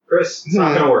Chris, it's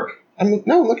not going to work. I'm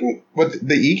looking... What,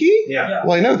 the E key? Yeah.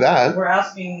 Well, I know that. We're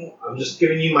asking... I'm just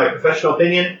giving you my professional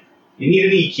opinion. You need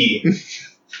an E key.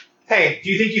 Hey.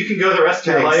 Do you think you can go the rest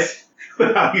of your life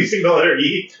without using the letter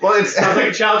E? Well, it sounds like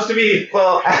a challenge to me.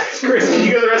 Well, Chris, can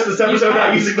you go the rest of this episode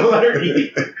without using the letter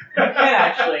E? You can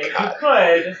actually. You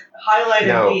could highlight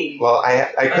an E. Well,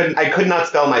 I could not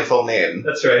spell my full name.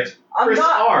 That's right.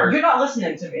 You're not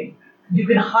listening to me. You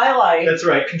can highlight That's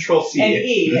right, Control-C. an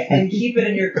E and keep it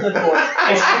in your clipboard.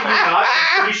 I'm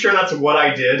pretty sure that's what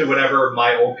I did whenever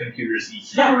my old computer's E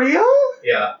key. For real?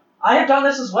 Yeah. I have done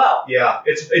this as well. Yeah.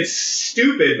 It's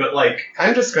stupid, but like...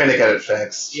 I'm just going to get it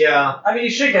fixed. Yeah. I mean, you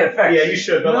should get it fixed. Yeah, you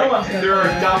should, but there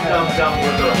are dumb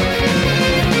workarounds.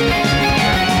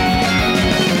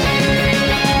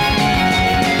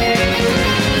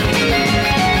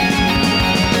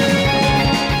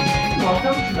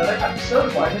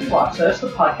 Episode Why Did You Watch This? The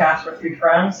podcast where three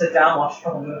friends sit down, watch a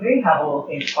couple movie, have a little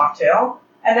themed cocktail,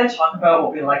 and then talk about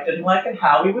what we liked, didn't like, and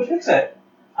how we would fix it.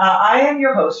 I am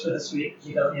your host for this week,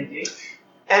 GWD.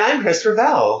 And I'm Chris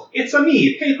Ravel. It's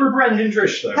me, Paper Brendan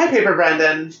Drishler. Hi, Paper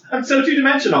Brendan. I'm so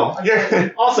two-dimensional.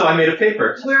 Also, I made a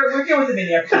paper. We're here with a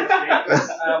mini episode this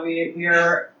week.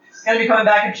 We're going to be coming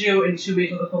back at you in 2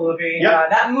 weeks with a full movie. Yep.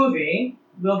 That movie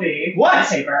will be What?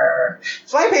 Flypaper.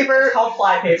 Flypaper. It's called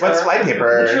Flypaper. What's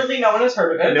Flypaper? Literally no one has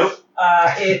heard of it. Nope.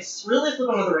 It's really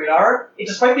flipped under the radar.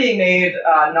 Despite being made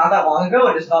not that long ago,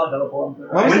 it is not available on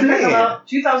Blu-ray. When was it made?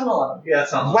 2011. Yeah, that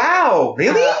sounds... Wow,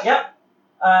 really? Yep.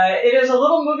 It is a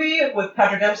little movie with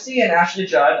Patrick Dempsey and Ashley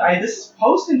Judd. This is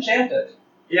post-Enchanted.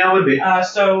 Yeah, it would be.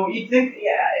 So you'd think...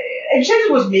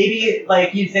 Enchanted was maybe,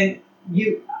 you'd think...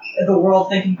 the world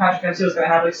thinking Patrick Dempsey was going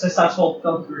to have a successful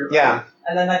film career. Yeah.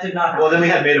 And then that did not happen. Well, then we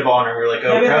had Maid of Honor. We were like,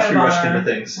 perhaps we rushed into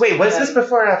things. Wait, was this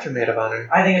before or after Maid of Honor?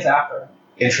 I think it's after.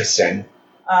 Interesting.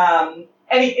 In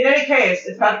any case,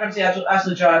 it's Patrick Dempsey,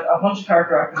 Ashley Judd, a bunch of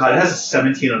character actors. God, it has a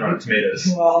 17 on Rotten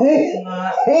Tomatoes. Well, it's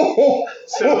not...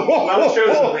 So, well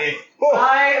chosen, Lee.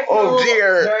 I feel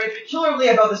dear. very peculiarly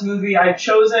about this movie. I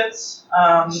chose it.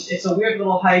 It's a weird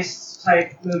little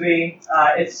heist-type movie.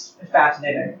 It's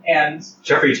fascinating. And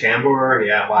Jeffrey Tambor,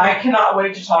 yeah, wow. I cannot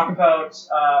wait to talk about...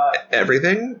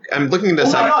 Everything? I'm looking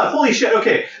this Oh my up. god, holy shit,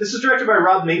 okay. This is directed by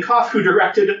Rob Minkoff, who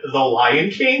directed The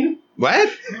Lion King. What?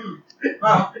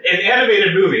 Well, An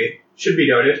animated movie, should be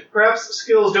noted. Perhaps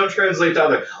skills don't translate to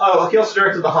other... Oh, he also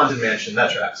directed The Haunted Mansion.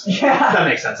 That tracks. yeah. That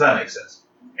makes sense. One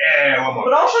more.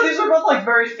 But also, these are both,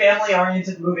 very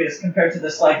family-oriented movies compared to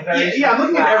this, very... Yeah, I'm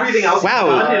looking at everything else Wow.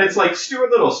 he's done, and it's like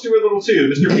Stuart Little 2,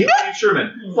 Mr. Pete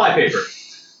Sherman, Flypaper.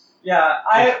 Yeah,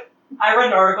 I read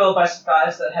an article by some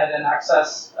guys that had an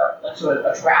access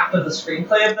to a draft of the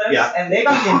screenplay of this, Yeah. and they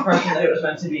got the impression that it was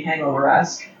meant to be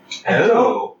Hangover-esque.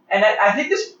 Oh. And I think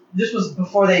this was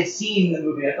before they'd seen the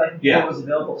movie. I think before it was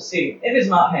available to see. It is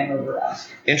not Hangover-esque.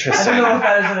 Interesting. I don't know if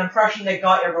that is an impression they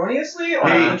got erroneously, or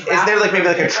Is there maybe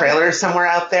a trailer somewhere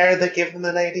out there that gave them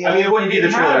an idea? I mean, it wouldn't be the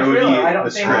trailer, it would be I don't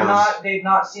the think script. they've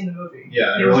not seen the movie.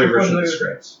 Yeah, an It was early before version of the movie.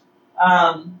 script.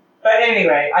 But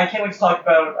anyway, I can't wait to talk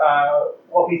about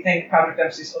what we think Patrick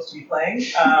Dempsey's supposed to be playing.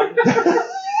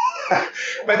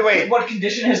 By the way, what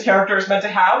condition his character is meant to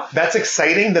have. that's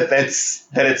exciting that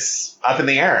it's up in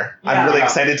the air. Yeah. I'm really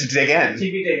excited to dig in.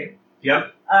 TBD.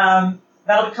 Yep.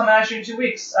 That'll be coming at you in 2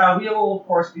 weeks. We will, of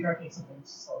course, be drinking something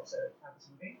so to have this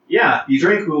movie. Yeah, the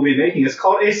drink we'll be making is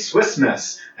called a Swiss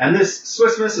Miss. And this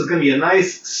Swiss Miss is going to be a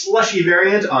nice, slushy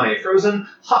variant on a frozen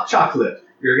hot chocolate.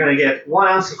 You're going to get 1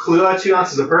 ounce of Kahlua, 2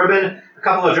 ounces of bourbon, a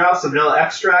couple of drops of vanilla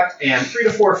extract, and 3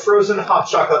 to 4 frozen hot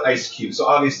chocolate ice cubes. So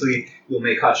obviously, you'll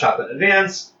make hot chocolate in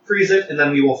advance, freeze it, and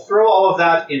then we will throw all of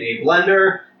that in a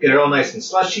blender, get it all nice and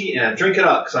slushy, and drink it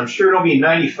up, because I'm sure it'll be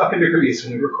 90 fucking degrees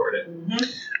when we record it. Mm-hmm.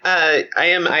 I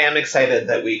am excited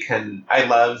that we can.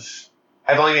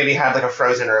 I've only maybe had a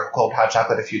frozen or a cold hot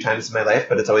chocolate a few times in my life,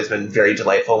 but it's always been very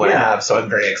delightful when I have, so I'm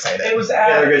very excited. It was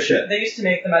they're good shit. They used to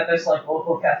make them at this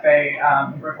local cafe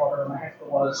in Bridgewater, where my high school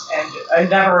was, and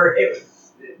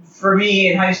for me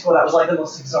in high school that was the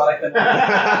most exotic thing.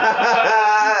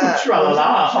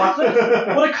 Tra-la-la. Chocolate?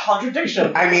 What a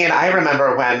contradiction. I mean, I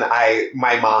remember when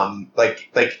my mom, I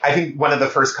think one of the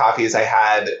first coffees I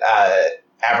had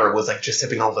ever was just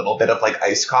sipping a little bit of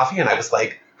iced coffee, and I was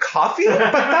like, coffee?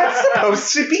 But that's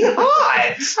supposed to be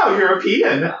hot! How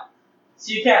European.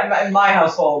 So you can't, in my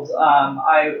household,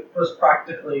 I was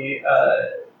practically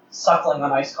suckling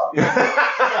on iced coffee.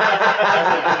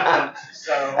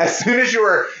 So As soon as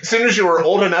you were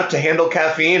old enough to handle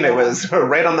caffeine, it was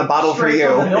right on the bottle for you.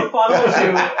 From the milk bottle to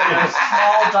small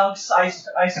dunks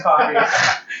iced coffee.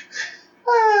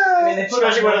 I mean, they put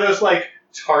Especially one of those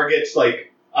Target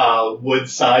wood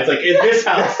sides. In this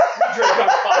house, we drink our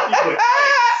coffee with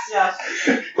ice. Yeah,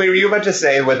 Yes. Wait, were you about to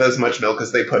say with as much milk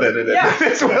as they put in it? Yeah.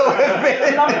 This will have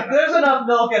been. There's enough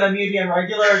milk in a medium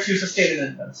regular to sustain an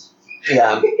infant.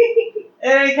 Yeah,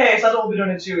 In any case, that's what we'll be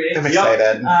doing in 2 weeks. I'm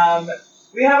excited.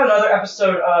 We have another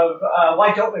episode of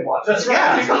Why Don't We Watch This?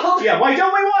 That's right. Yeah, why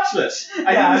don't we watch this?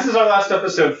 I Yeah. think this is our last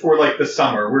episode for like the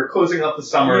summer. We're closing up the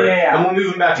summer, Yeah. and we'll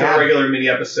move back to Yeah. a regular mini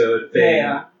episode thing.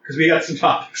 Yeah. Because we got some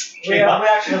topics. We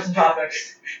actually have some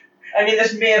topics. I mean,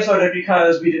 this may have started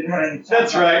because we didn't have anything to talk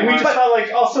That's about right. We anymore. just felt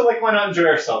like, also, like, why not enjoy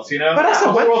ourselves, you know? But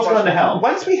also, the world's going to hell.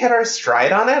 once we hit our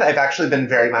stride on it, I've actually been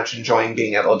very much enjoying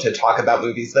being able to talk about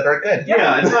movies that are good.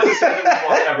 Yeah, it's not to say that we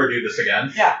won't ever do this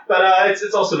again. Yeah. But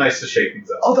it's also nice to shake things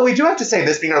up. Although I do have to say,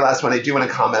 this being our last one, I do want to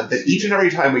comment that each and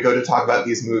every time we go to talk about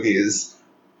these movies,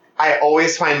 I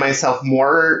always find myself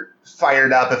more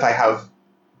fired up if I have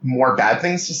more bad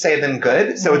things to say than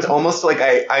good. So it's almost like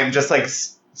I'm just like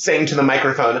saying to the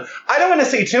microphone, I don't want to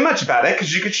say too much about it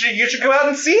because you should go out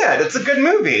and see it. It's a good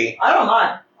movie. I don't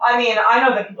mind. I mean, I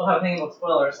know that people have a thing about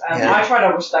spoilers, and Yeah. I try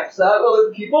to respect that with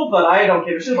other people, but I don't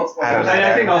give a shit about spoilers. I don't And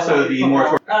I think also the more...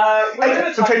 We're going to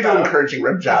I'm talk trying to do about encouraging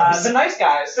rim jobs. The Nice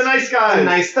Guys. The Nice Guys!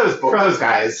 Nice, those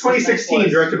guys. 2016,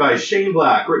 directed by Shane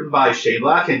Black, written by Shane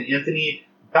Black and Anthony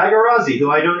Bagarazzi,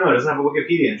 who I don't know, doesn't have a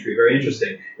Wikipedia entry. Very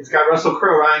interesting. It's got Russell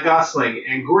Crowe, Ryan Gosling,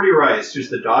 and Gordy Rice, who's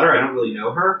the daughter. I don't really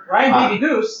know her. Ryan Baby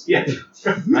Goose. Yeah,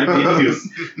 I'm Baby Goose.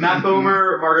 Matt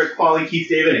Bomer, Margaret Qualley, Keith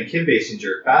David, and Kim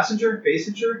Basinger.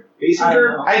 Basinger? I don't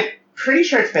know. I'm pretty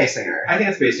sure it's Basinger. I think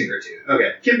it's Basinger too.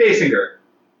 Okay, Kim Basinger.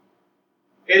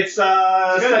 It's set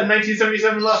in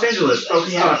 1977 Los Angeles,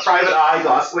 focused on a private eye,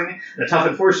 Gosling, and a tough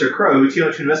enforcer, Crowe, who team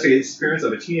up to investigate the disappearance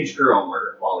of a teenage girl,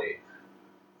 Margaret Qualley.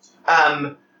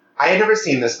 I had never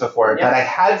seen this before, Yeah. but I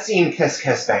had seen Kiss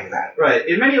Kiss Bang Bang. Right.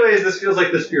 In many ways, this feels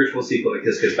like the spiritual sequel to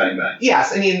Kiss Kiss Bang Bang.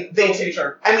 Yes, I mean, Little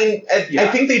teacher. I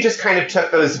Yeah. think they just kind of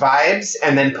took those vibes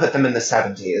and then put them in the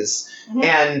 70s. Mhm.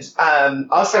 And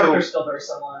also, They're still very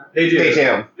similar. They do. they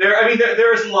do.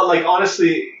 There's a lot, like,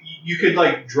 honestly, you could,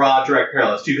 like, draw direct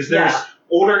parallels, too, because there's Yeah.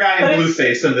 older guy But in it's-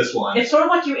 Blueface in this one. It's sort of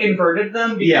like you inverted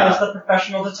them because Yeah. the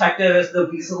professional detective is the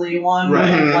Weasley one, Right.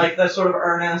 and Mhm. like the sort of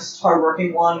earnest,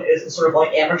 hardworking one is the sort of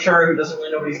like amateur who doesn't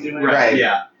really know what he's doing. Right.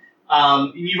 Yeah.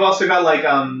 You've also got, like,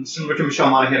 similar to Michelle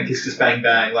Monaghan in Kiss Kiss Bang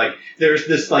Bang, like, there's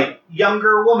this, like,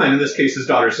 younger woman, in this case his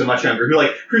daughter, so much younger, who,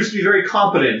 like, proves to be very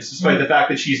competent despite the fact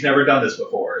that she's never done this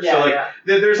before. Yeah, so, like, yeah.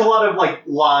 there's a lot of, like,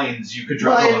 lines you could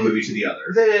draw from Well, one movie to the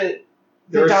other.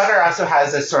 The There's- daughter also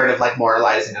has this sort of like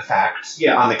moralizing effect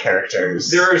Yeah. on the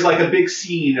characters. There's, like, a big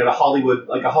scene at a Hollywood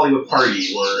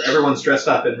party where everyone's dressed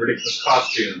up in ridiculous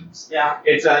costumes. Yeah.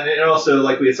 It's and it also,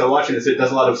 like we saw watching this, it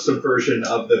does a lot of subversion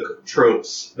of the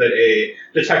tropes that a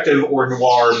detective or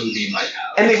noir movie might have.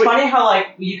 And they It's would, funny how like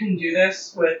you can do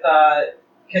this with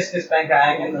Kiss Kiss Bang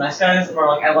Bang and The Nice Guys, and we're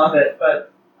like, I love it, but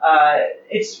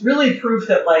it's really proof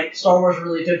that like Star Wars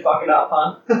really did fuck it up,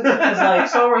 huh? Because like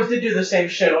Star Wars did do the same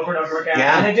shit over and over again,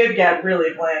 Yeah. and it did get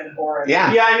really bland and boring.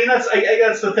 yeah. Yeah, I mean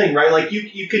that's the thing, right? Like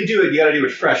you can do it, you gotta do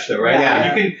it fresh though, right? Yeah.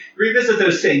 Like, you can revisit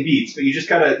those same beats, but you just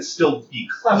gotta still be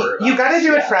clever. You got to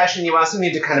do it Yeah. fresh, and you also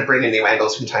need to kind of bring in new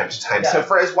angles from time to time. Yeah. So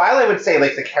for as while I would say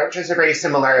like the characters are very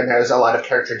similar, and there's a lot of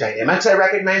character dynamics I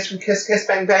recognize from Kiss Kiss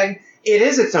Bang Bang, it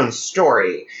is its own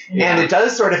story, Yeah. and it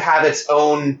does sort of have its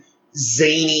own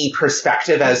zany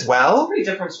perspective as It's a well. pretty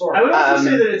different story. I would also Um,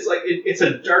 say that it's like it's a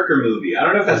darker movie. I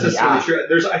don't know if that's necessarily Yeah.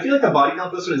 true. I feel like the body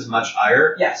count of this one is much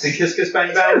higher Yes. than Kiss Kiss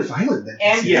Bang It's more Bang. violent than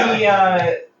And Kiss Yeah. Kiss Bang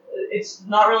Bang. it's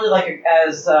not really like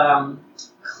as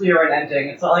clear an ending.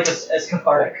 It's not like as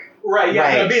cathartic. Right, yeah.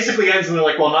 Right. It basically ends and they're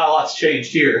like, well, not a lot's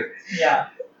changed here. Yeah.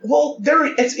 Well,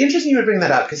 it's interesting you would bring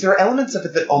that up, because there are elements of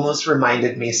it that almost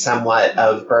reminded me somewhat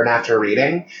of Burn After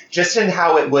Reading, just in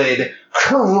how it would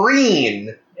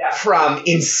careen Yeah. from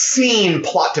insane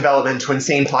plot development to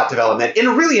insane plot development in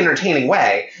a really entertaining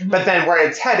way, Mhm. but then where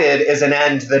it's headed is an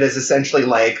end that is essentially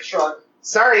like, Shrug.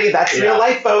 sorry, that's Yeah. real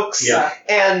life, folks. Yeah.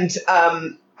 And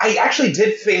I actually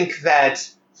did think that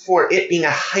for it being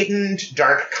a heightened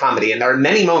dark comedy, and there are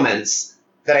many moments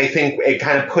that I think it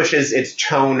kind of pushes its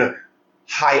tone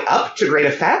high up to great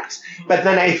effect, but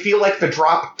then I feel like the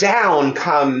drop down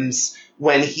comes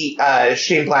when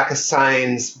Shane Black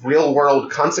assigns real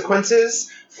world consequences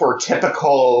for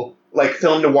typical like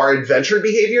film noir adventure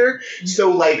behavior.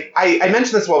 So like I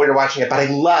mentioned this while we were watching it, but I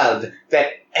love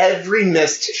that every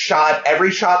missed shot, every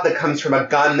shot that comes from a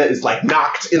gun that is like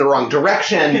knocked in the wrong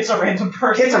direction, It's a random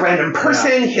person. hits a random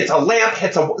person, hits a lamp,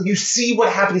 you see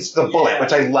what happens to the bullet, Yeah.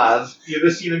 which I love. You have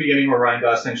this scene in the beginning where Ryan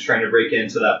Gosling's trying to break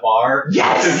into that bar.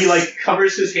 Yes! So he, like,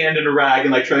 covers his hand in a rag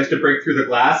and, like, tries to break through the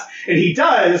glass. And he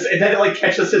does, and then it, like,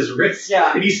 catches his wrist.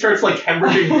 Yeah. And he starts, like,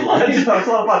 hemorrhaging blood. It's a lot of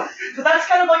fun. But that's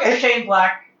kind of like a Shane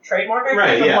Black trademark, I Right,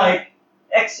 think, of yeah.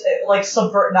 like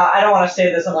subvert. Now, I don't want to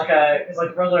say this in because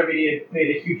like regular media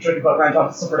made a huge joke about Ryan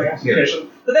Johnson subverting expectation,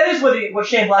 but that is what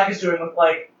Shane Black is doing with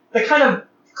like the kind of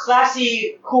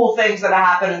classy, cool things that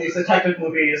happen in these detective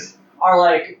movies are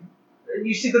like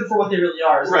you see them for what they really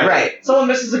are. Right. Right. Someone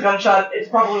misses a gunshot, it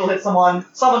probably will hit someone.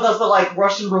 Someone does the like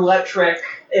Russian roulette trick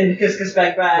in Kiss Kiss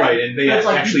Bang Bang. Right, and they It's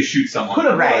like, actually shoot someone. Put a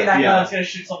bullet in that yeah. gun, it's gonna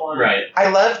shoot someone. Right. I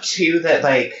love too that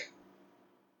like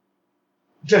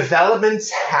developments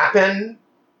happen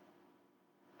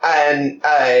and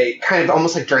kind of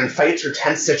almost like during fights or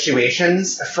tense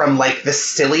situations from like the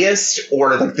silliest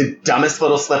or like the dumbest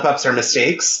little slip ups or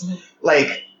mistakes. Mm-hmm.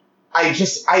 Like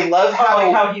I love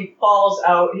how he falls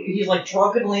out. He's like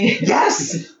drunkenly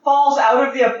yes falls out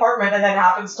of the apartment and then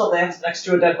happens to land next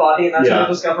to a dead body, and that's Yeah. when they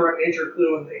discover a major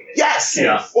clue in the yes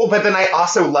Yeah. well, but then I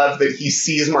also love that he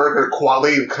sees Margaret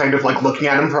Qualley kind of like looking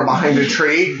at him from behind a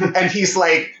tree, and he's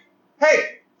like,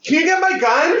 "Hey, can you get my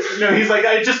gun?" No, he's like,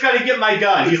 I just gotta get my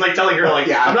gun. He's like telling her, like,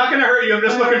 Yeah. I'm not gonna hurt you, I'm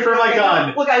just looking for my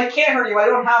gun. Look, I can't hurt you. I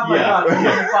don't have my Yeah. gun.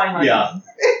 Let me find my Yeah. gun.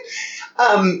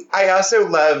 I also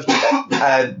loved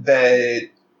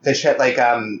the shit like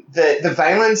the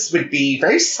violence would be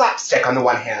very slapstick on the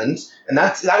one hand, and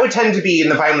that would tend to be in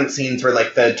the violent scenes where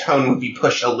like the tone would be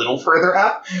pushed a little further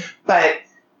up, but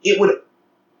it would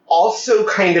also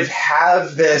kind of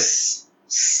have this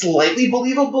slightly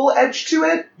believable edge to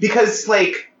it because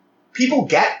like people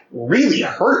get really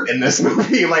hurt in this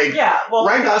movie. Like Yeah, well,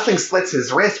 Ryan Gosling slits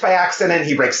his wrist by accident,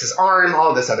 he breaks his arm,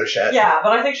 all this other shit. yeah,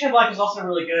 but I think Shane Black is also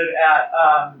really good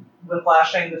at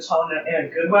whiplashing the tone in a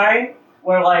good way,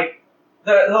 where like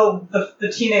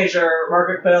the teenager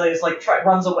Margaret Qualley is like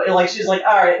runs away, like she's like,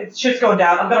 all right, shit's going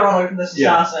down, I'm gonna run away from this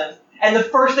Yeah. assassin. And the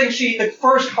first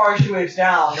car she waves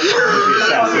down is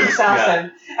the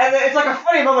assassin. And then it's like a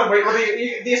funny moment where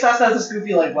the assassin has this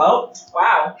goofy like, well,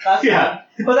 wow, that's Yeah. fun.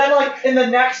 But then like in the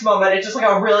next moment, it's just like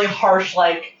a really harsh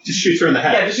like, Just shoots her in the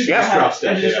head. yeah, just shoots She her in the head, drops dead.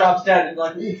 and she just yeah. drops dead, and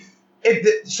like, oof.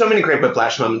 So many great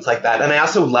whiplash moments like that, and I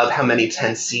also love how many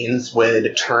tense scenes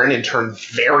would turn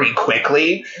very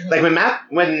quickly. Like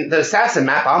when the assassin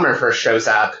Matt Bomer first shows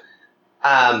up,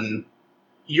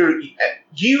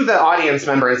 you the audience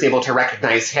member is able to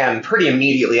recognize him pretty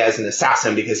immediately as an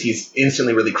assassin because he's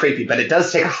instantly really creepy. But it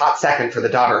does take a hot second for the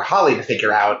daughter Holly to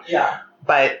figure out. Yeah.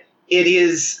 But it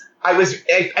is.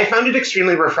 I found it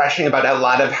extremely refreshing about a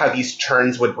lot of how these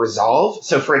turns would resolve.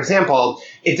 So, for example,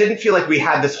 it didn't feel like we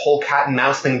had this whole cat and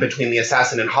mouse thing between the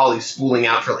assassin and Holly spooling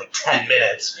out for like 10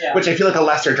 minutes, Yeah. which I feel like a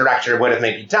lesser director would have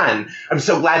maybe done. I'm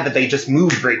so glad that they just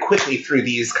moved very quickly through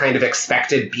these kind of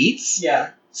expected beats Yeah.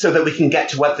 so that we can get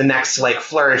to what the next like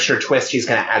flourish or twist he's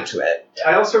going to add to it.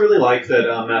 I also really like that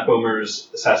Matt Bomer's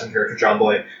assassin character, John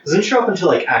Boy, doesn't show up until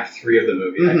like Act 3 of the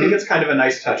movie. I Mhm. think it's kind of a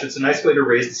nice touch. It's a nice way to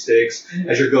raise the stakes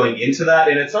as you're going into that,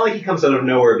 and it's not like he comes out of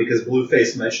nowhere because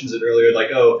Blueface mentions it earlier, like,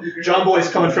 oh, John Boy's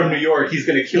coming from New York, he's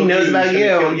gonna kill He knows you. about he's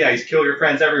gonna you. kill, he's kill your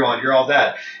friends, everyone, you're all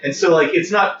dead. And so, like, it's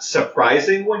not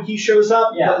surprising when he shows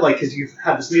up, Yeah. but, like, because you've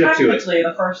had this lead up to it. Technically,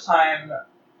 the first time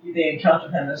they encounter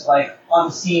him is like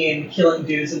on scene killing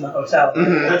dudes in the hotel.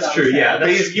 Mhm. That's true, yeah. But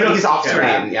he's off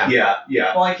screen, yeah.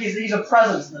 Yeah. Well, like he's a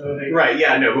presence in the movie. Right,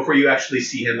 yeah, no, before you actually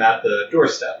see him at the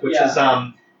doorstep, which Yeah.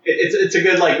 is, it's a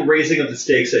good, like, raising of the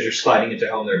stakes as you're sliding into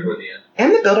home there toward the end.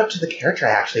 And the build up to the character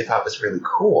I actually thought was really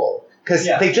cool. Because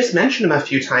Yeah. they just mentioned him a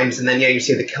few times, and then, yeah, you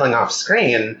see the killing off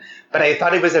screen. But I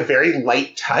thought it was a very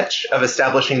light touch of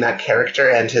establishing that character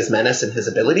and his menace and his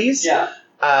abilities. Yeah.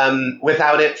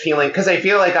 Without it feeling... Because I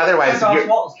feel like otherwise... That's if Josh you're-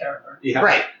 Walton's character. Yeah.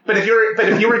 Right. But if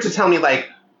you were to tell me, like,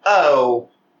 oh,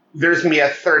 there's going to be a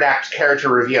third act character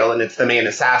reveal and it's the main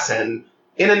assassin,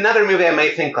 in another movie I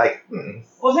might think, like,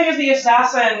 Well, the thing is, the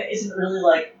assassin isn't really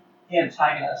like the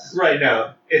antagonist. Right,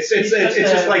 no. It's He's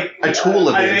just like a tool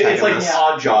of the it's like antagonist. an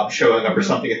odd job showing up or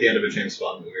something at the end of a James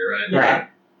Bond movie, right? Yeah. Right.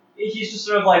 He's just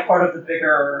sort of like part of the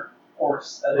bigger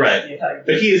force that is Right. the antagonist.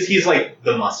 But he's like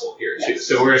the muscle here too. Yes.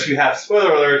 So whereas you have,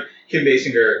 spoiler alert, Kim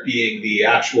Basinger being the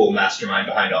actual mastermind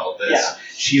behind all of this, Yeah.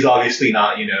 she's obviously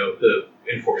not, the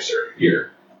enforcer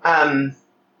here.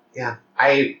 yeah.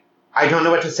 I don't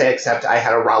know what to say except I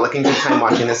had a rollicking good time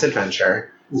watching this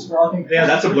adventure. Yeah,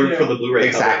 that's a blurb for the Blu-ray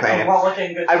Exactly. cover.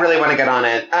 Rollicking good I really time. want to get on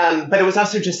it. But it was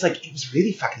also just like, it was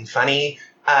really fucking funny.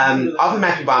 Off of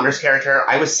Matthew Bomer's character,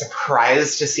 I was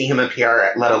surprised to see him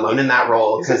appear, let alone in that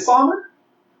role. Is it Bomber?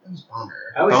 It was Bomer.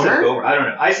 I always said Bomer? Bomer. I don't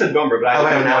know. I said Bomer, but I Oh, I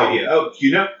have don't no know. idea. Oh, do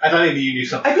you know? I thought maybe you knew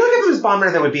something. I feel like if it was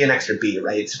Bomer, that would be an extra B,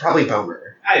 right? So probably Bomer.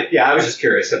 I was just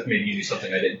curious if maybe you knew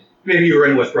something I didn't. Maybe you were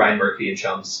in with Brian Murphy and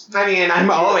Chums. I mean, I'm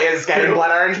always getting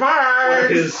blood orange One of marks.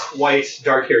 his white,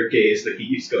 dark-haired gays that he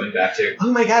keeps going back to.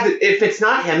 Oh my god, if it's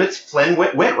not him, it's Flynn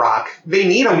Whitrock. They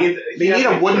need a, they need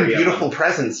a wooden, beautiful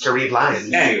presence to read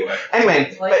lines.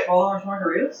 Anyway. Like but, Orange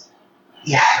Margaritas?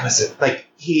 yeah, it was like,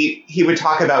 he would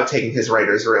talk about taking his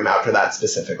writer's room out for that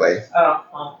specifically. Oh,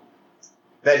 well.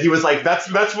 That he was like, that's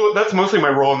mostly my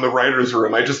role in the writer's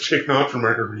room. I just take notes for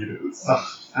margaritas.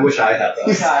 I wish I had that.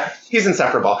 Okay. He's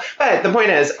insufferable. But the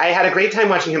point is, I had a great time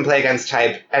watching him play against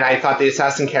Type, and I thought the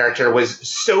assassin character was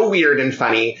so weird and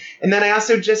funny. And then I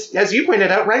also just, as you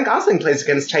pointed out, Ryan Gosling plays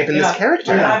against Type in this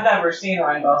character. I mean, I've never seen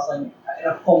Ryan Gosling in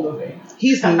a full movie.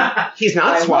 He's not suave.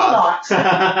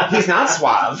 He's not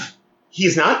suave.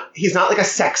 He's not like a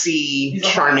sexy,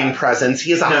 charming presence.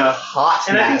 He is a hot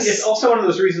And mess. I think it's also one of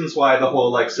those reasons why the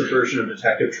whole like subversion of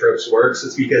detective tropes works.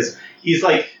 It's because he's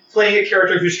like playing a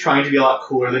character who's trying to be a lot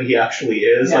cooler than he actually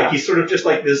is. Yeah. Like he's sort of just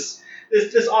like this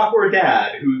awkward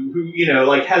dad who you know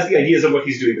like has the ideas of what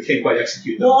he's doing but can't quite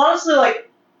execute them. Well, honestly, like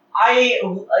I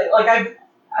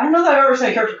don't know that I've ever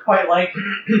seen a character quite like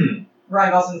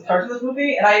Ryan Gosling's character in this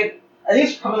movie, and I think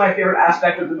it's probably my favorite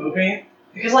aspect of the movie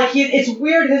because like it's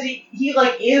weird because he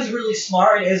like is really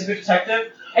smart and is a good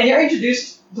detective, and you're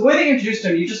introduced. The way they introduced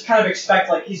him, you just kind of expect,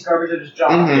 like, he's garbage at his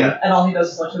job, and all he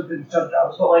does is, like, sort of do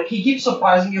jobs. But, like, he keeps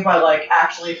surprising you by, like,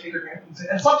 actually figuring out things.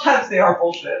 And sometimes they are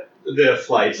bullshit. The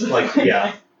flight, like,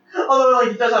 yeah. Although,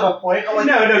 like, he does have a point. But, like,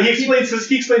 no, he explains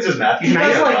his math. He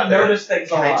does, like, notice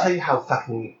things a lot. Can I tell you how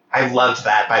fucking... I loved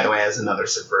that, by the way, as another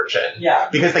subversion. Yeah.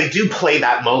 Because they do play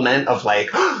that moment of, like...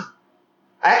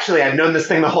 Actually, I've known this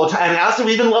thing the whole time. And I also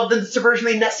even love the subversion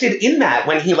they nested in that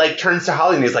when he, like, turns to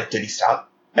Holly and he's like, did he stop?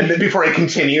 And then before he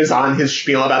continues on his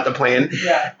spiel about the plane.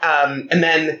 Yeah. And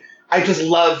then I just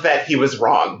love that he was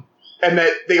wrong. And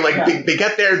that they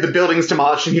get there, the building's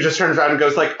demolished, and he just turns around and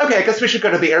goes like, okay, I guess we should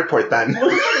go to the airport then. Well,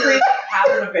 it's a great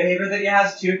pattern of behavior that he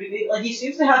has, too. Like, he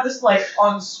seems to have this, like,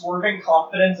 unswerving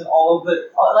confidence in all of the,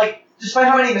 like, despite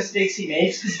how many mistakes he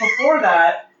makes. Because before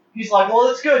that, he's like, well,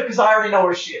 it's good, because I already know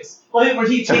where she is. Like,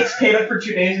 when he takes payment for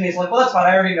 2 days, and he's like, well, that's fine,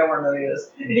 I already know where Millie is.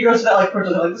 And he goes to that, like,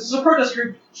 protest, like, this is a protest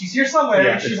group, she's here somewhere,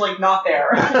 and she's, like, not there.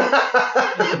 He's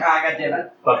like, God damn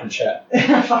it. Fucking Chet.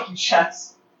 Fucking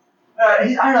Chets. I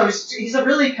don't know, he's a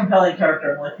really compelling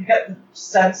character. Like, you get the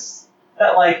sense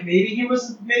that, like, maybe he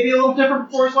was a little different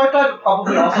before his wife died, but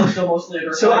probably also still mostly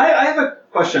a So I have a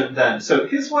question then. So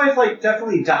his wife, like,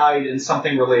 definitely died in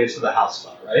something related to the house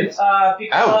fire, right?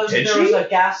 Because did there she? was a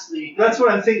gas leak. That's what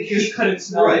I'm thinking. He couldn't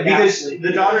smell right, the gas because leak.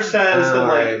 the daughter says that,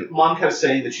 like, right. mom kept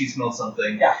saying that she smelled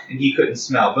something, Yeah. and he couldn't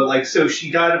smell. But, like, so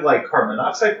she died of, like, carbon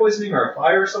monoxide poisoning or a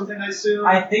fire or something, I assume?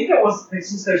 I think it was,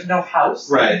 since there's no house,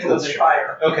 Right, I think it was that's a true.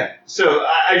 fire. Okay, so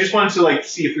I just wanted to, like,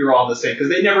 see if we were all on the same, because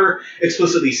they never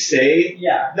explicitly say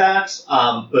Yeah. that,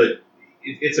 but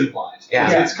it's implied.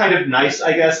 Yeah. It's kind of nice,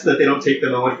 I guess, that they don't take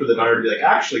the moment for the daughter to be like,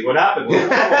 actually, what happened? Blah,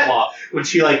 blah, blah, blah, when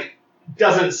she, like,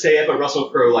 doesn't say it, but Russell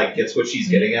Crowe, like, gets what she's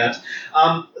getting at.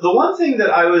 The one thing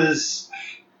that I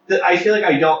feel like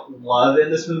I don't love in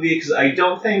this movie, because I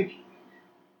don't want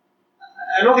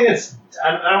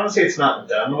to say it's not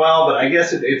done well, but I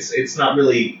guess it's not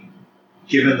really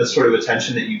given the sort of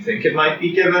attention that you think it might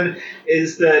be given,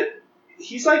 is that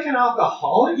he's like an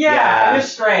alcoholic. Yeah, it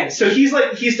was strange. So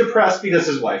he's depressed because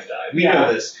his wife died. We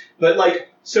know this. But, like,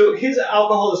 so his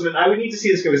alcoholism, and I would need to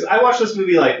see this because I watched this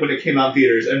movie, like, when it came out in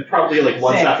theaters, and probably, like,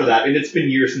 once Same. after that, and it's been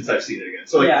years since I've seen it again.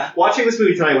 So, like, watching this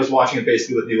movie tonight was watching it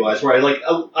basically with new eyes, where I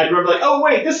remember, like, oh,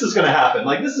 wait, this is going to happen.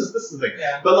 Like, this is the thing.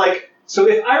 Yeah. But, like, so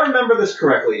if I remember this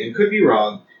correctly, and could be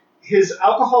wrong, his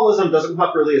alcoholism doesn't come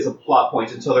up really as a plot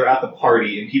point until they're at the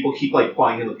party, and people keep, like,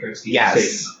 buying him the drinks.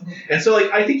 Yes. And so,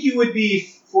 like, I think you would be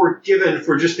forgiven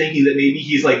for just thinking that maybe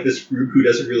he's, like, this group who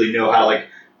doesn't really know how, like,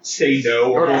 say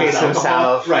no Or pace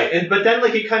himself. Right. But then,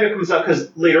 like, it kind of comes up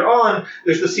because later on,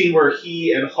 there's the scene where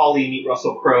he and Holly meet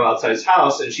Russell Crowe outside his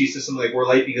house, and she says something like, we're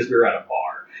late because we were at a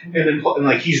bar. And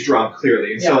like, he's drunk,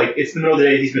 clearly. And so, like, it's the middle of the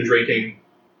day, he's been drinking.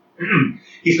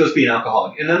 He's supposed to be an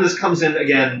alcoholic. And then this comes in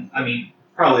again, I mean,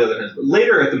 probably other times, but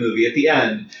later at the movie, at the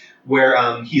end,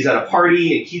 where he's at a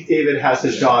party, and Keith David has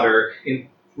his daughter, and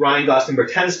Ryan Gosling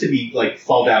pretends to be, like,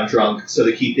 fall down drunk so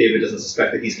that Keith David doesn't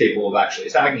suspect that he's capable of actually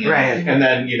attacking him. Right. And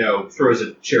then, throws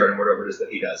a chair and whatever it is that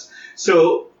he does.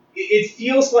 So it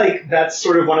feels like that's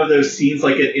sort of one of those scenes,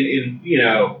 like, in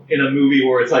a movie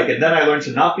where it's like, and then I learned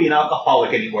to not be an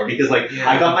alcoholic anymore because, like,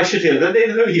 I got my shit together. Then they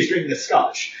know he's drinking a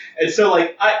scotch. And so,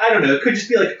 like, I don't know, it could just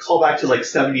be, like, a callback to, like,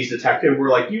 70s Detective where,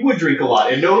 like, you would drink a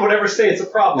lot and no one would ever say it's a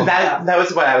problem. That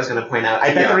was what I was going to point out.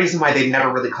 I bet the reason why they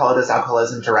never really call it as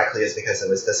alcoholism directly is because it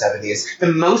was the 70s.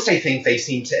 The most I think they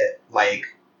seem to, like,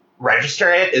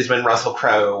 register it is when Russell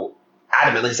Crowe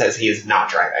adamantly says he is not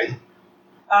driving.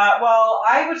 Well,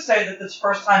 I would say that this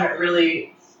first time it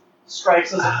really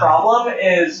strikes as a problem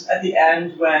is at the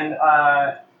end when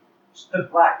the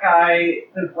black guy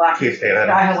Keith David.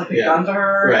 guy has like a gun to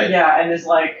her, Right. yeah, and is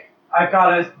like, "I've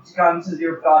got a gun to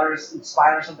your daughter's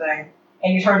spine or something,"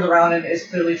 and he turns around and is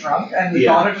clearly drunk, and the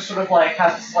daughter just sort of like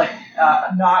has this like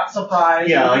not surprised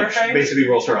Yeah, look on her like face. basically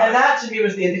rolls her And eyes. that to me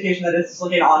was the indication that it's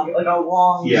like a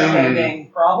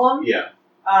long-standing problem. Yeah.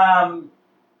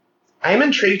 I am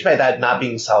intrigued by that not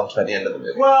being solved by the end of the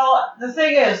movie. Well, the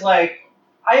thing is, like,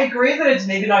 I agree that it's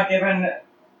maybe not given.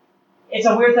 It's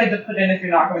a weird thing to put in if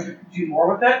you're not going to do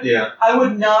more with it. Yeah. I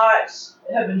would not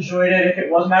have enjoyed it if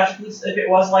it was magically. If it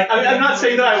was like. I'm not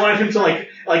saying that I wanted him to like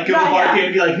go to the Yeah, bar yeah.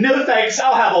 and be like, no thanks,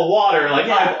 I'll have a water. Like,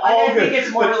 I'm all I good. think it's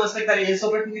more But- realistic that he is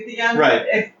still drinking at the end.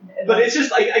 Right. But it's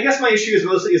just, I guess my issue is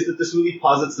mostly is that this movie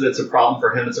posits that it's a problem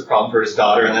for him, it's a problem for his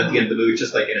daughter, and then at the end of the movie, it's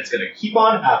just like, and it's going to keep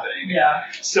on happening. Yeah.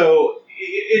 So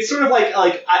it's sort of like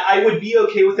I would be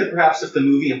okay with it perhaps if the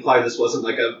movie implied this wasn't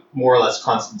like a more or less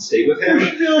constant state with There him.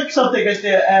 should be like something at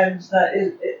the end that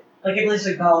is like at least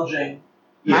acknowledging.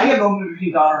 Yeah. I have a moment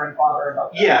between daughter and father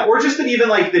about that. Yeah, or just that even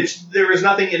like that there was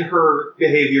nothing in her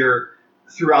behavior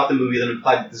throughout the movie that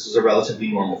implied that this was a relatively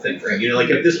normal thing for him. You know, like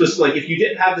if this was like if you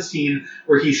didn't have the scene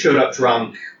where he showed up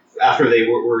drunk after they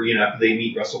were you know after they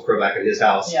meet Russell Crowe back at his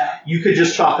house, Yeah. you could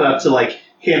just chalk it up to like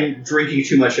him drinking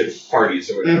too much at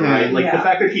parties or whatever, Mhm. right? Like Yeah. the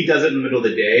fact that he does it in the middle of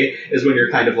the day is when you're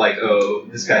kind of like, oh,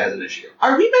 this guy has an issue.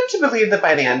 Are we meant to believe that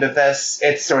by the end of this,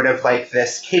 it's sort of like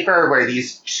this caper where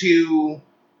these two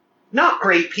not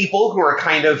great people who are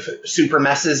kind of super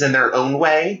messes in their own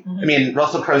way? Mhm. I mean,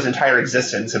 Russell Crowe's entire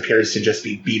existence appears to just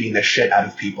be beating the shit out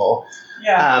of people.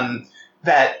 Yeah.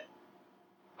 That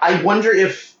I wonder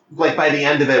if, like, by the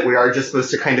end of it, we are just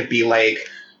supposed to kind of be like,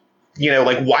 you know,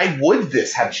 like, why would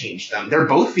this have changed them? They're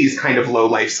both these kind of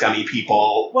low-life, scummy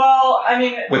people Well, I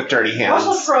mean, with dirty hands.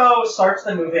 Russell Crowe starts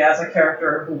the movie as a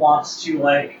character who wants to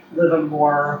like live a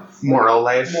more Moral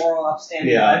life. moral,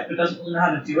 upstanding Yeah. life, but doesn't really know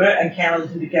how to do it, and can't really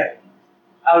seem to get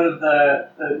out of the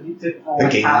typical The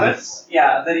like, game. habits,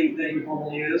 that he would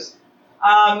normally use.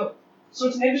 So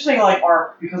it's an interesting like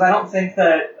arc because I don't think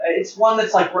that it's one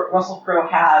that's like Russell Crowe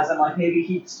has, and like maybe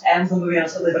he ends the movie in a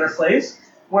slightly better place.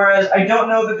 Whereas I don't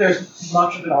know that there's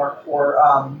much of an arc for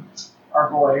our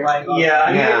boy, right? Yeah,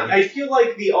 I mean, Yeah. I feel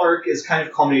like the arc is kind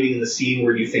of culminating in the scene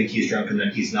where you think he's drunk and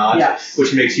then he's not, Yes.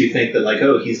 which makes you think that like,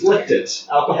 oh, he's licked it.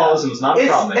 Alcoholism is not a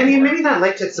problem I mean, anymore. maybe not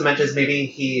liked it so much as maybe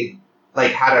he,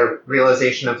 like, had a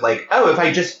realization of, like, oh, if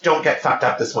I just don't get fucked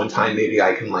up this one time, maybe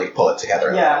I can, like, pull it together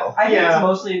a Yeah, little. I think Yeah. it's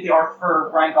mostly the arc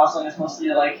for Ryan Gosling is mostly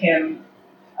like him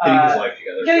Getting his life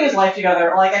together. getting his life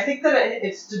together. Like I think that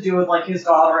it's to do with like his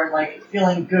daughter and like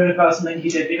feeling good about something he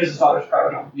did because his daughter's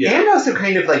proud of him. Yeah. And also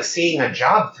kind of, like, seeing a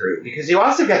job through, because you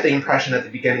also get the impression at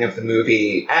the beginning of the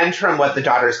movie, and from what the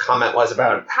daughter's comment was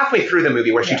about halfway through the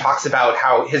movie, where she Yes. talks about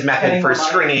how his method Getting for more money.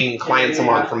 stringing clients Yeah.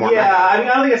 along for more Yeah, money. I mean,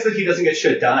 I don't think it's that he doesn't get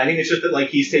shit done. I think it's just that like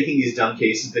he's taking these dumb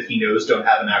cases that he knows don't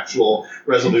have an actual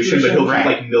resolution, but he'll Right. keep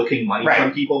like milking money Right.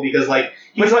 from people because like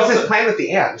Which he's was also his plan with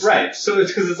the ants. right. So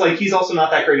it's because it's like he's also not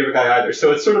that great of a guy either.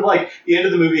 So it's sort of like the end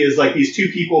of the movie is like these two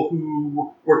people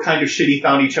who were kind of shitty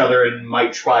found each other and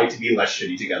might try to be less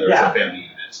shitty together Yeah. as a family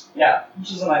unit. Yeah,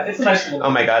 which is it's a nice little. Oh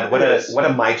my god, what It a is. what a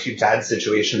my two dad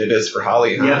situation it is for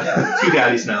Holly, huh? Yeah, two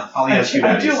daddies now. Holly has two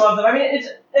I daddies. do love them. I mean,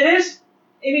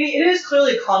 it is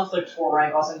clearly conflict for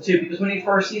Ryan Gosling too, because when he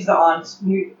first sees the aunt,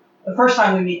 the first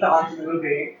time we meet the aunt in the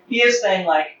movie, he is saying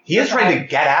like He is trying to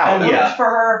get I out. looked Yeah. for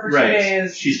her for 2 Right.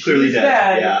 days. She's clearly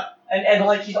dead. Yeah. And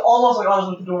like he's almost like on his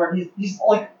way to the door, and he's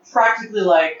like practically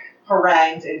like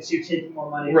harangued into taking more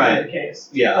money. Right. In the case,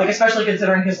 Yeah. like especially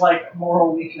considering his like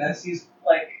moral weakness, he's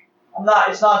like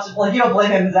it's not like you don't blame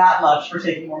him that much for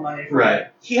taking more money. From Right.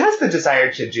 He has the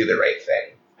desire to do the right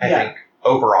thing, I Yeah. think,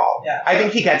 overall. Yeah. I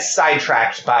think he gets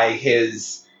sidetracked by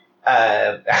his,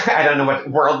 I don't know what,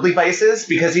 worldly vices,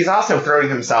 because he's also throwing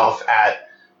himself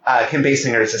at Kim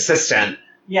Basinger's assistant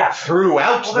Yeah.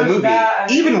 throughout Well, the there's movie, that,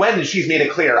 and- even when she's made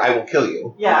it clear, I will kill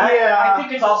you. Yeah, Yeah. I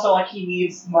think it's also like he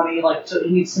needs money, like he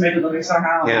needs to make a living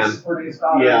somehow, Yeah. and supporting his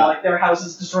daughter. Yeah. Like their house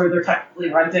is destroyed, they're technically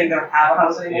renting, they don't have a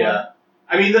house anymore. Yeah.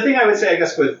 I mean, the thing I would say, I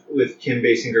guess, with Kim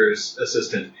Basinger's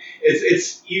assistant,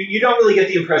 it's you don't really get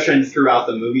the impression throughout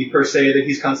the movie per se that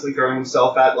he's constantly throwing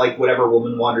himself at like whatever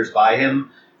woman wanders by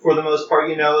him. For the most part,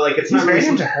 you know, like it's He's not really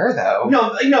very into her, though.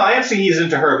 No, I am saying he's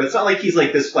into her, but it's not like he's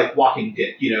like this like walking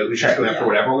dick, you know, who's just Sure, going after yeah.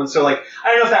 whatever one. So like, I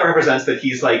don't know if that represents that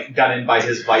he's like done in by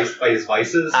his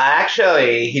vices.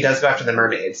 Actually, he does go after the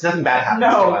mermaids. Nothing bad happens to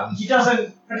No, him. he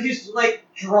doesn't But he's like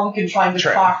drunk and trying to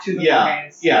True. talk to the Yeah.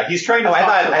 brains. Yeah, he's trying to Oh, talk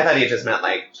to I them. thought he just meant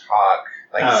like talk,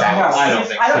 like Oh, sounds. I don't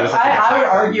think so. He was looking at I would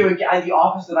talk. argue the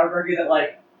opposite. I would argue that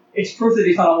like it's proof that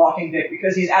he's not a walking dick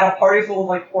because he's at a party full of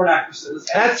like porn actresses.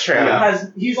 And That's true. Yeah.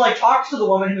 he's like talks to the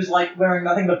woman who's like wearing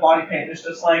nothing but body paint. It's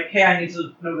just like, hey, I need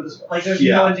to know this. Like, there's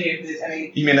Yeah. no indication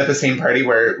any. You mean at the same party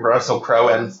where Russell Crowe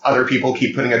and other people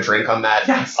keep putting a drink on that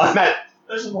Yes.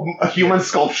 There's a human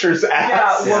sculpture's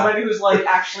ass? yeah, woman who's like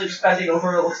actually just bending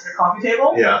over it looks like a coffee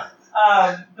table. Yeah.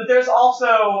 But there's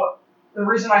also the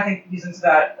reason I think he's into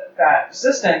that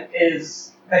assistant is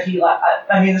that he.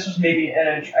 I mean, this was maybe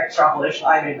an extrapolation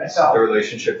I made myself. The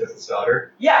relationship with his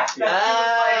daughter. Yeah.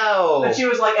 Oh. That she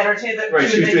was like entertained. That Right,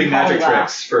 she was doing making Holly magic laugh.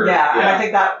 tricks for. Yeah, and I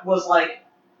think that was like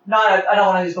not. I don't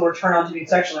want to use the word turn on to mean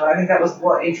sexually, but I think that was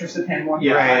what interested him more.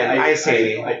 Yeah, Right, I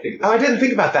see. I think Oh, I didn't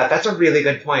think about that. That's a really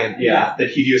good point. Yeah, that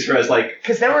he'd use her as like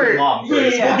Because there were mom. For Yeah,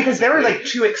 his yeah. well, because there were like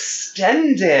 2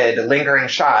 extended lingering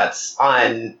shots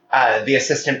on the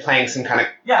assistant playing some kind of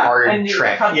Yeah, hard and you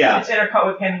trick. cut- Yeah. it's intercut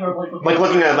with him who are like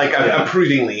looking at like Yeah.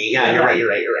 approvingly. Yeah, you're right. You're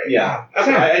right. Yeah.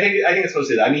 Okay. I think it's supposed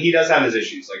to do that. I mean, he does have his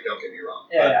issues. Like, don't get me wrong.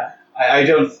 Yeah, but yeah.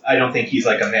 I don't think he's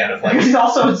like a man of like. Because he's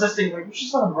also insisting like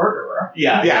she's not a murderer.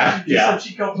 Yeah. Yeah. She said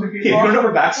she killed 3 people. Yeah, you don't know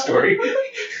her backstory.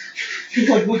 She's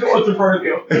like, look at what's in front of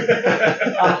you.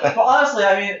 But honestly,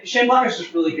 I mean, Shane Black is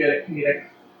just really good at comedic,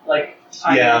 like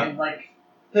timing Yeah. and like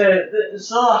the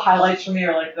some of the highlights for me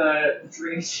are like the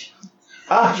dreams.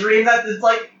 Ah, Dream that it's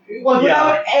like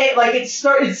without like it's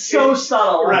so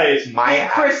subtle. Right. my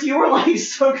Chris, you were like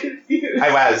so confused.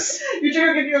 I was. You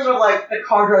were confused with like the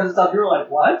car drives and stuff. You were like,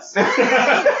 what? And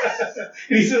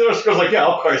he says, "Girls like, yeah,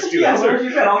 of course, do Yeah, that." where you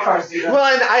bet all cars do that.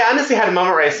 Well, and I honestly had a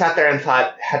moment where I sat there and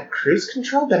thought, had cruise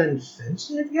control been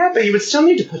invented yet? But you would still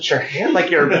need to put your hand, like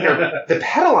the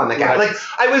pedal on the gas. Right. Like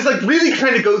I was like really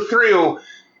trying to go through,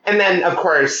 and then of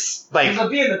course like There's a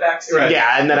bee in the backseat. Right.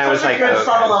 yeah, and then I was Such a like, good okay.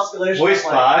 subtle escalation. Voiced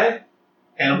like, by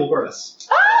Hannibal Buress.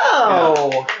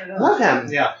 Oh, I don't know. love him.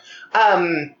 Yeah.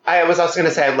 I was also going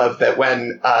to say I love that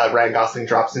when Ryan Gosling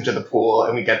drops into the pool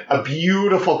and we get a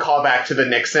beautiful callback to the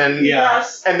Nixon. Yeah.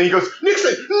 Yes. And then he goes,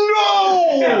 Nixon,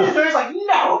 no! Yeah. So he's like,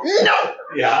 no. No!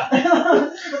 Yeah.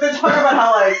 But then talking about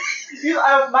how like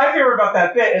my favorite about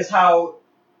that bit is how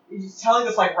he's telling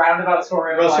this like roundabout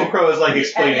story. Of, Russell like, Crowe is like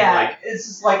explaining like it's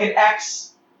just like an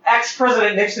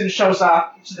ex-president Nixon shows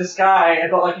up to this guy,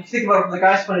 and but like if you think about it from the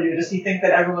guy's point of view, does he think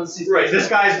that everyone sees? right, this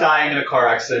guy's dying in a car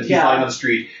accident. He's Yeah. lying on the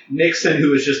street. Nixon,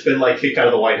 who has just been like kicked out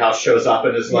of the White House, shows up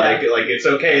and is like it's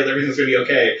okay, everything's gonna be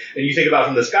okay. And you think about it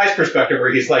from this guy's perspective,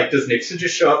 where he's like, does Nixon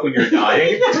just show up when you're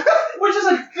dying? Which is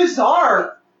a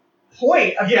bizarre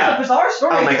point. Yeah. It's a bizarre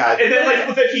story. Oh my god. And then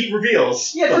like that he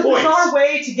reveals Yeah, the it's a points. bizarre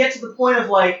way to get to the point of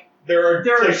like There are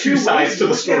there are like, two sides to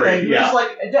the ways look at story. it. You're Yeah. just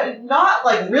like not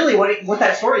like really what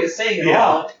that story is saying at Yeah.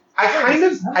 all. I kind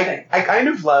of, Nothing. I kind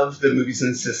of love the movie's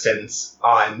insistence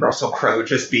on Russell Crowe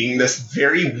just being this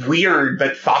very weird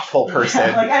but thoughtful person.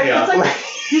 Yeah, like, Yeah. it's like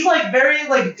he's like very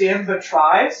like dim but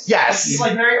tries. Yes. Like, he's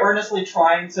like very earnestly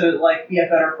trying to like be a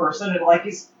better person, and like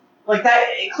he's like that.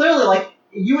 Clearly, like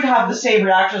you would have the same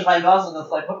reaction as Ryan Gosling.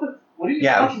 That's like, what are you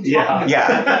Yeah. fucking talking Yeah. about?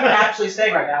 Yeah. What are you actually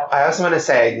saying right now? I also want to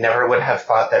say I never would have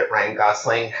thought that Ryan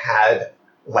Gosling had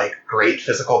like great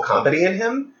physical comedy in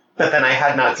him, but then I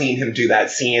had not seen him do that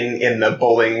scene in the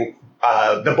bowling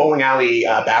alley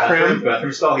bathroom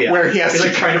bathroom stall. Yeah. where he has He's to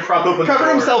like trying to prop open the cover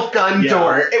door. himself gun Yeah.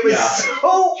 door. It was Yeah.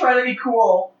 so, Trying to be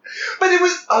cool. but it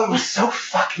was so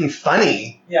fucking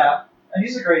funny. Yeah, and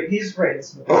he's great in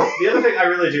this movie. The other thing I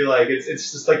really do like, it's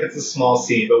just like it's a small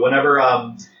scene, but whenever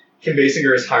Kim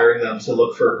Basinger is hiring them to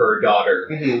look for her daughter,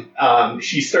 they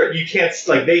can't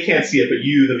see it, but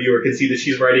you, the viewer, can see that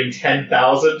she's writing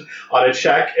 10,000 on a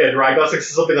check, and Ryan Gosling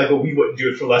says something like, "Well, we wouldn't do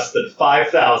it for less than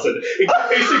 5,000." And Kim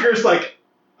Basinger's like,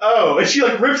 "Oh," and she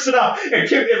like rips it up,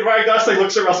 and Ryan Gosling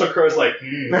looks at Russell Crowe's like,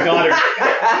 "Got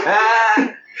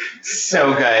her."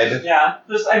 So good. Yeah,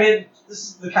 this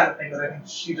is the kind of thing that I think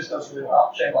she just does really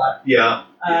well, Shane Black. Yeah.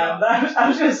 But I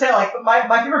was gonna say, like, my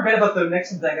favorite bit about the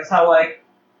Nixon thing is how, like,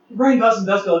 Ryan Gosling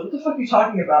does go, like, what the fuck are you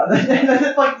talking about? And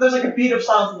then, like, there's, like, a beat of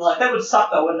silence, and like, that would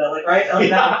suck, though, wouldn't it? Like, right? Like,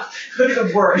 Yeah. that would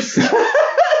be worse. Which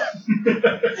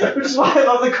is why I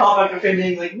love the callback of him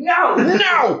being like, no!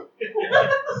 No!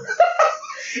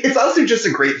 It's also just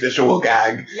a great visual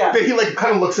gag. Yeah. That he like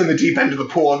kind of looks in the deep end of the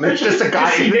pool and there's just a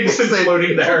guy You see Nixon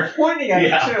floating there. Pointing at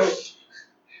Yeah. it, too.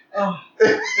 Oh,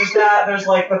 there's that. There's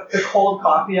like the cold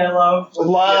coffee I love.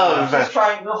 Love. She's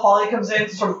trying. Holly comes in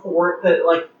to sort of thwart that,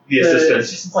 like The assistant.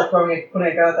 assistant's like putting a gun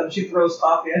at them. She throws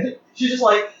coffee, and she just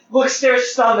like looks,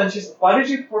 stares stunned, and she's like, "Why did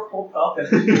you pour cold coffee?" I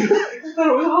thought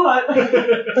it was hot.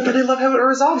 But then I love how it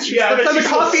resolves. She Yeah, slips but on the she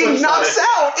still coffee slips on knocks it.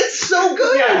 out. It's so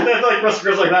good. Yeah, and then like Russell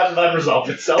Crowe's like that resolved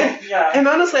itself. Yeah. And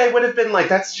honestly, I would have been like,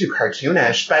 that's too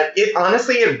cartoonish, but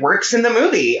it works in the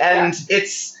movie, and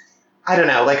it's, I don't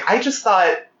know, like, I just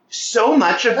thought so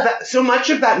much of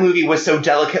that movie was so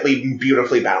delicately,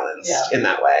 beautifully balanced in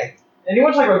that way. And you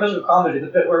want to talk about visual comedy, the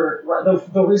bit where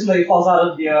the reason that he falls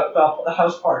out of the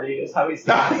house party is how he's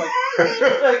like,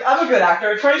 I'm a good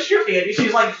actor, try to shoot me, and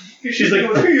she's like,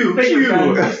 pew, finger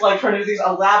guns. pew. He's like trying to do these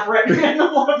elaborate, and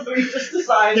one of them he just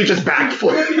decides You just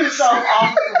backflip. to himself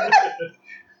off the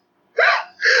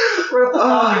roof.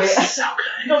 Oh, so good.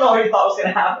 I don't know what he thought was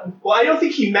going to happen. Well, I don't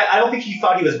think he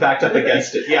thought he was backed up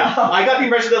against it. Yeah, I got the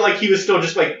impression that like he was still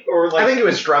just like, or like, I think he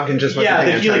was drunk and just wasn't yeah,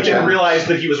 paying that he like attention. didn't realize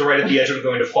that he was right at the edge of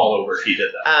going to fall over if he did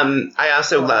that. I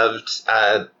also loved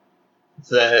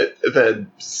the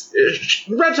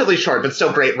relatively short but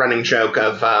still great running joke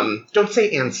of don't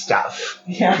say and stuff.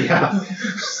 Yeah. Yeah.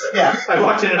 Yeah. I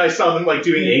walked in and I saw them like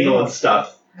doing anal and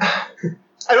stuff.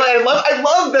 I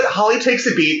love that Holly takes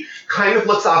a beat, kind of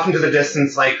looks off into the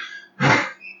distance, like,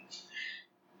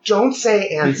 don't say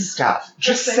and stuff.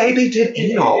 Just say they did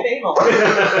anal.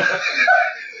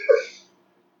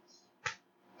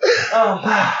 Oh,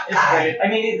 it's great. I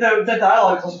mean, the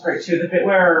dialogue is also great too. The bit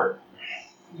where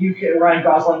you get Ryan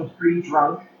Gosling pretty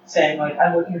drunk, saying like,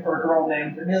 "I'm looking for a girl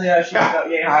named Amelia." She's like,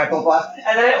 "Yeah, hi, blah blah,"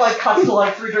 and then it like cuts to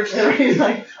like 3 drinks later. He's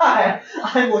like, "Hi,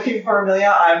 I'm looking for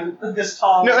Amelia. I'm this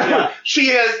tall." No, Yeah. she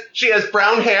has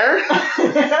brown hair.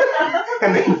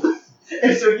 And then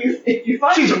And so if you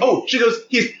find me, she goes,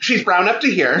 she's brown up to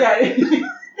here. yeah, if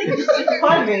you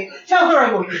find me, tell her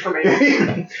I'm looking for me.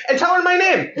 And tell her my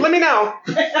name. Let me know.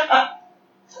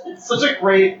 It's such a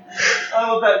great,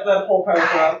 that whole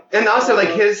paragraph. And also, like,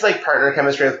 his, like, partner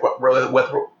chemistry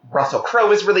with Russell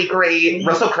Crowe is really great. Mm-hmm.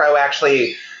 Russell Crowe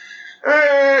actually,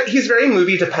 he's very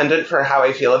movie dependent for how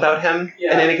I feel about him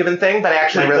in any given thing, but I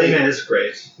actually Like, really... Layman is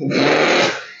great.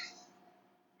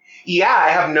 Yeah, I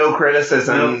have no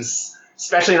criticisms,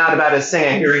 especially not about his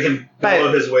singing. Here he can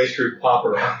blow his way through pop Oh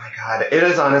around. my god, it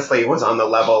is honestly, it was on the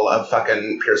level of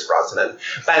fucking Pierce Brosnan.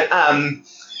 But,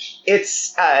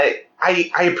 it's, I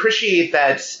appreciate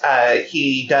that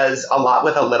he does a lot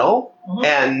with a little,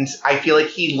 and I feel like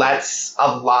he lets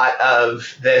a lot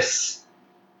of this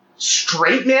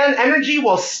straight man energy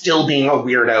while still being a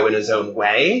weirdo in his own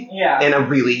way, in a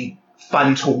really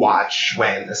fun to watch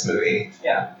way in this movie.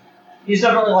 Yeah. He's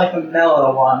definitely like the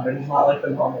mellow one, but he's not like the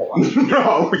normal one.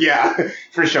 No, yeah,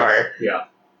 for sure. Yeah.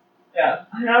 I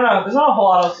don't know. There's not a whole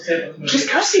lot else to say about this movie.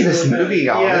 Just go see this movie,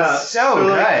 y'all. Yeah, It's so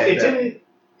good. Like,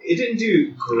 it didn't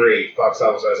do great box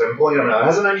office wise. I'm pulling it up now. It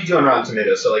has a 92 on Rotten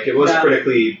Tomatoes, so like it was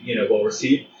critically, well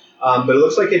received. But it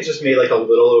looks like it just made like a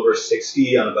little over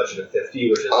 60 on a budget of 50,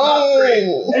 which is not great.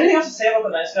 Anything else to say about The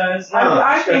Nice Guys? No,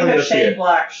 I just think definitely that go see Shane it.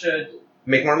 Black should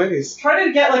Make more movies. try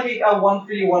to get like a one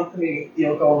for you, one for me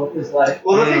deal going with his life.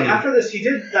 Well, the thing after this, he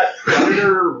did that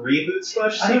Predator reboot / I don't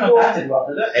know sequel. if that did well,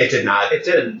 did it? It did not. It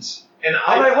didn't, and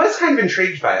I was kind of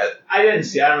intrigued by it. I didn't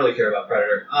see. I don't really care about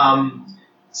Predator.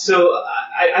 So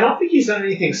I don't think he's done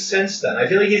anything since then. I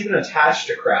feel like he's been attached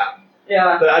to crap,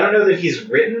 Yeah. but I don't know that he's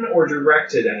written or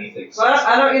directed anything. But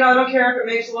I don't care if it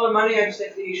makes a lot of money. I just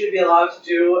think that he should be allowed to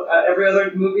do every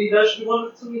other movie he does should be one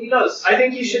of something he does. I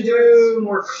think he should do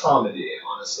more comedy,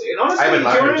 honestly. And honestly, I would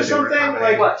love him doing to do more something comedy.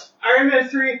 like What? Iron Man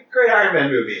 3, great Iron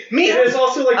Man movie. Me? It is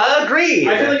also like Agreed.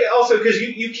 I feel like also because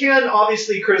you can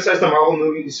obviously criticize the Marvel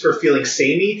movies for feeling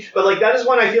samey, but like that is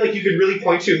one I feel like you could really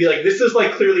point to and be like, this is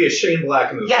like clearly a Shane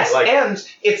Black movie. Yes, like, and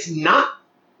it's not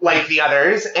like the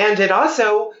others, and it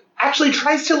also actually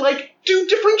tries to like do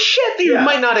different shit that you Yeah.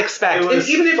 might not expect. it was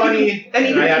and even if funny, and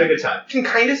even I if had a you good time. can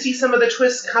kind of see some of the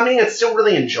twists coming, it's still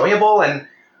really enjoyable. And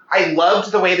I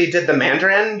loved the way they did the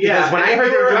Mandarin because Yeah, when and I heard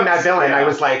if they you were were doing that ups- villain, yeah. I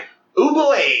was like, "Ooh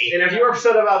boy!" And if you're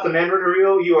upset about the Mandarin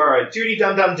reveal, you are a duty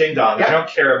dum dum ding dong. Yeah. I don't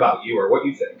care about you or what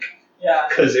you think Yeah.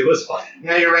 because it was fun.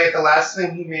 Yeah, you're right. The last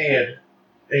thing he made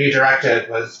that he directed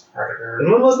was Predator,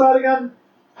 And when was that again?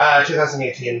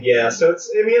 2018. Yeah, so it's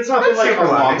not been That's like a super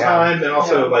long long ago. time, and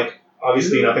also Yeah. like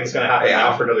obviously nothing's gonna happen Yeah.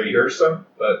 now for another year or so.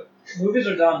 But Movies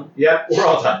are done. yeah, we're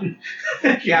all done.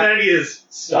 Humanity is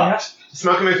stopped.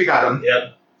 Smoke him if you got him.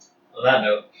 Yep. On that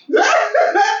note.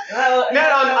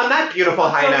 On that beautiful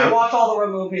high So we note. watch all the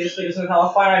Road movies because we have a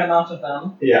finite amount of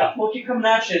them. Yeah. We'll keep coming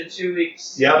at you in 2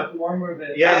 weeks. Yep. with more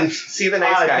movies. Yeah. And see the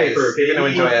nice guys. Paper, You're gonna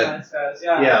baby. enjoy it. Nice guys.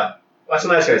 Yeah. Yeah. Watch the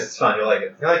Nice Guys. It's fun. You'll like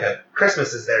it. I like it.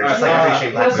 Christmas is there, All just right. like every Shane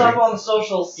Hit Black us up movie. on the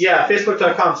socials. Yeah,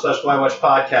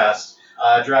 facebook.com/blywatchpodcast.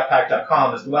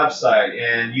 Draftpack.com is the website,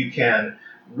 and you can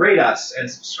rate us and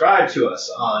subscribe to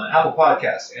us on Apple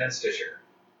Podcasts and Stitcher.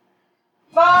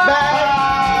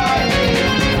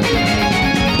 Bye.